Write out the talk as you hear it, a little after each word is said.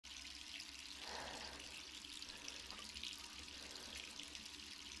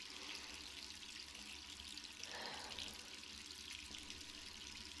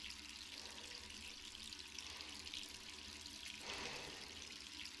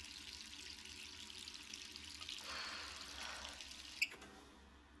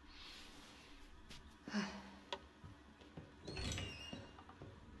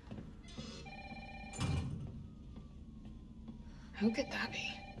Who could that be?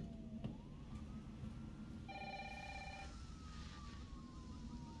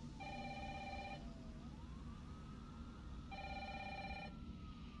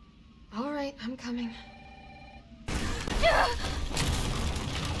 All right, I'm coming.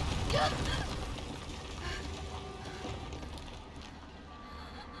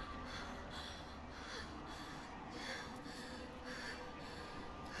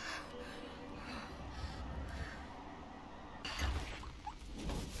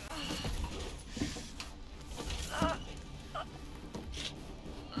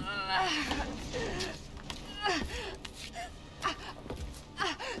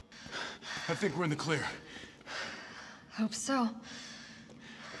 I think we're in the clear. Hope so.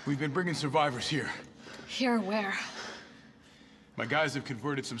 We've been bringing survivors here. Here where? My guys have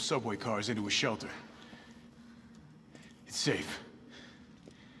converted some subway cars into a shelter. It's safe.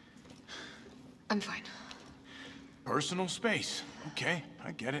 I'm fine. Personal space. Okay,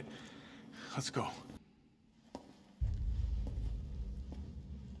 I get it. Let's go.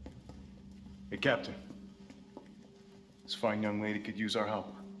 Hey, Captain. This fine young lady could use our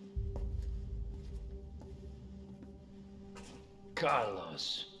help.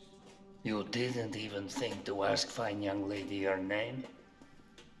 Carlos, you didn't even think to ask fine young lady her name?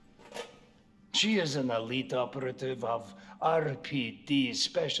 She is an elite operative of RPD,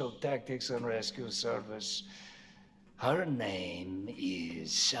 Special Tactics and Rescue Service. Her name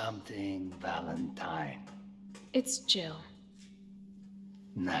is something Valentine. It's Jill.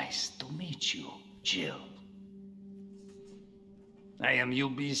 Nice to meet you, Jill. I am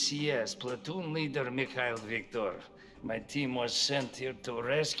UBCS Platoon Leader Mikhail Victor. My team was sent here to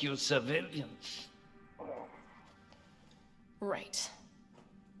rescue civilians. Right.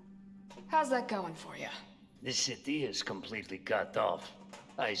 How's that going for you? The city is completely cut off,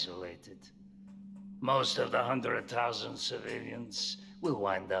 isolated. Most of the 100,000 civilians will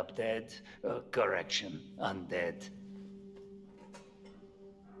wind up dead. Correction, undead.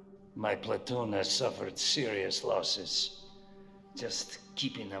 My platoon has suffered serious losses. Just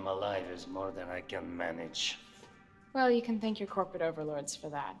keeping them alive is more than I can manage. Well, you can thank your corporate overlords for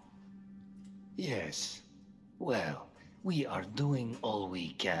that. Yes. Well, we are doing all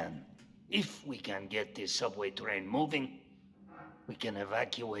we can. If we can get this subway train moving, we can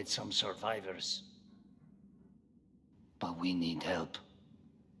evacuate some survivors. But we need help.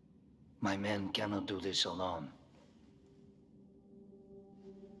 My men cannot do this alone.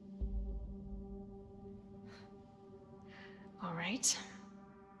 All right.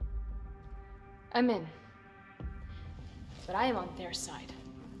 I'm in. But I am on their side,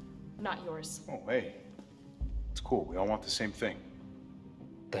 not yours. Oh, hey. It's cool. We all want the same thing.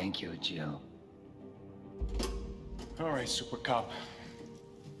 Thank you, Jill. All right, Super Cop.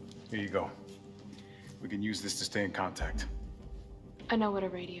 Here you go. We can use this to stay in contact. I know what a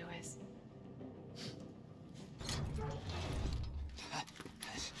radio is.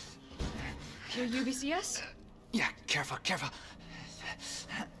 You're UBCS? Yeah, careful, careful.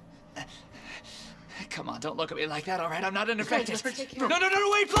 Come on, don't look at me like that, all right? I'm not an infected. No,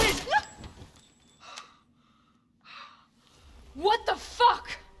 wait, please! What the fuck?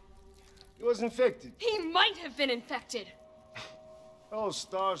 He was infected. He might have been infected. Oh,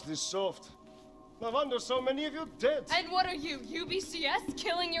 stars, this soft. No wonder so many of you dead. And what are you, UBCS?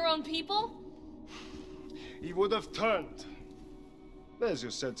 Killing your own people? He would have turned. There's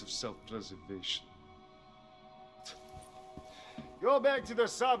your sense of self-preservation. Go back to the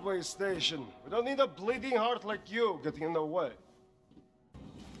subway station. We don't need a bleeding heart like you getting in the way.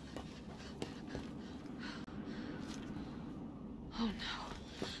 Oh no.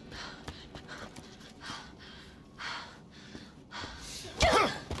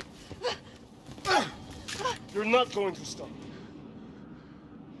 You're not going to stop.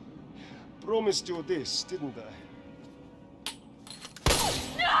 Promised you this, didn't I?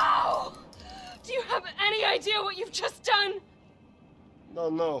 No! Do you have any idea what you've just done?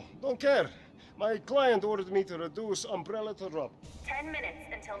 No, don't care. My client ordered me to reduce umbrella to rubber. 10 minutes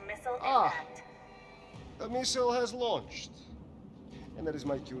until missile impact. The missile has launched. And that is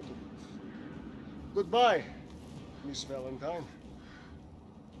my cue to leave. Goodbye, Miss Valentine.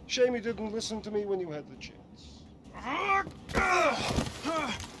 Shame you didn't listen to me when you had the chance.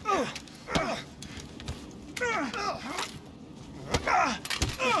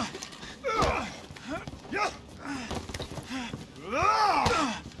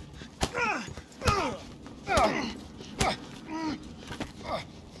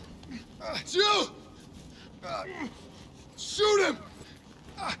 Jill! Shoot him!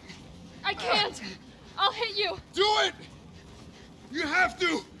 I can't! I'll hit you! Do it! You have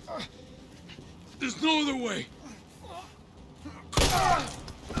to! There's no other way.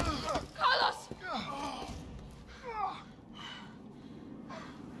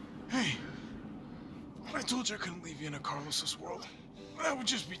 told you I couldn't leave you in a Carlos's world. That would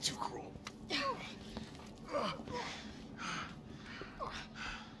just be too cruel.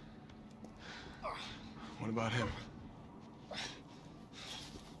 What about him?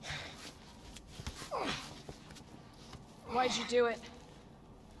 Why'd you do it?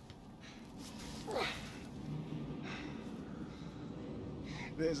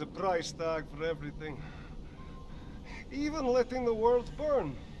 There's a price tag for everything. Even letting the world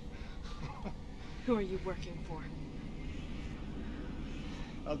burn. Who are you working for?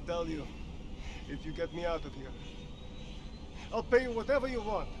 I'll tell you, if you get me out of here. I'll pay you whatever you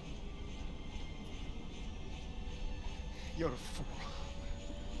want. You're a fool.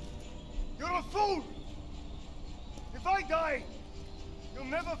 You're a fool! If I die, you'll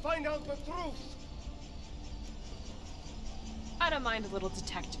never find out the truth. I don't mind a little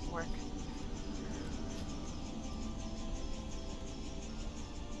detective work.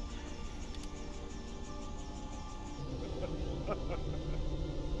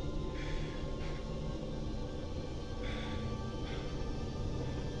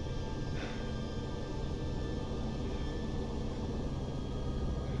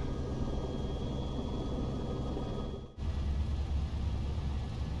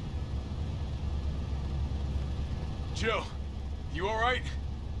 Jill, you all right?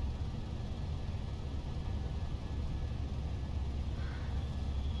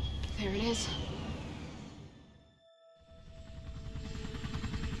 There it is.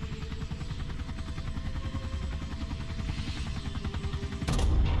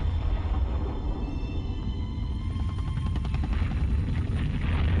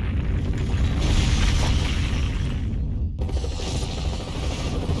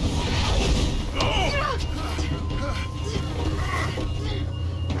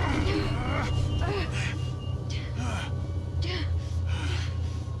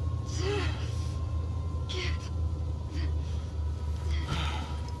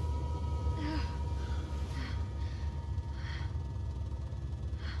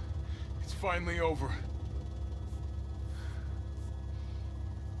 Finally over.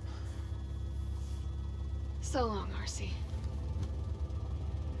 So long, RC.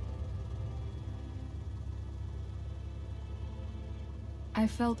 I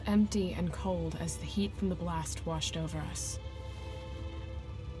felt empty and cold as the heat from the blast washed over us.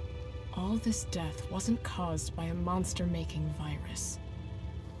 All this death wasn't caused by a monster-making virus.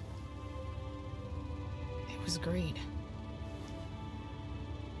 It was greed.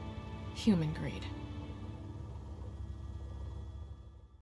 Human greed.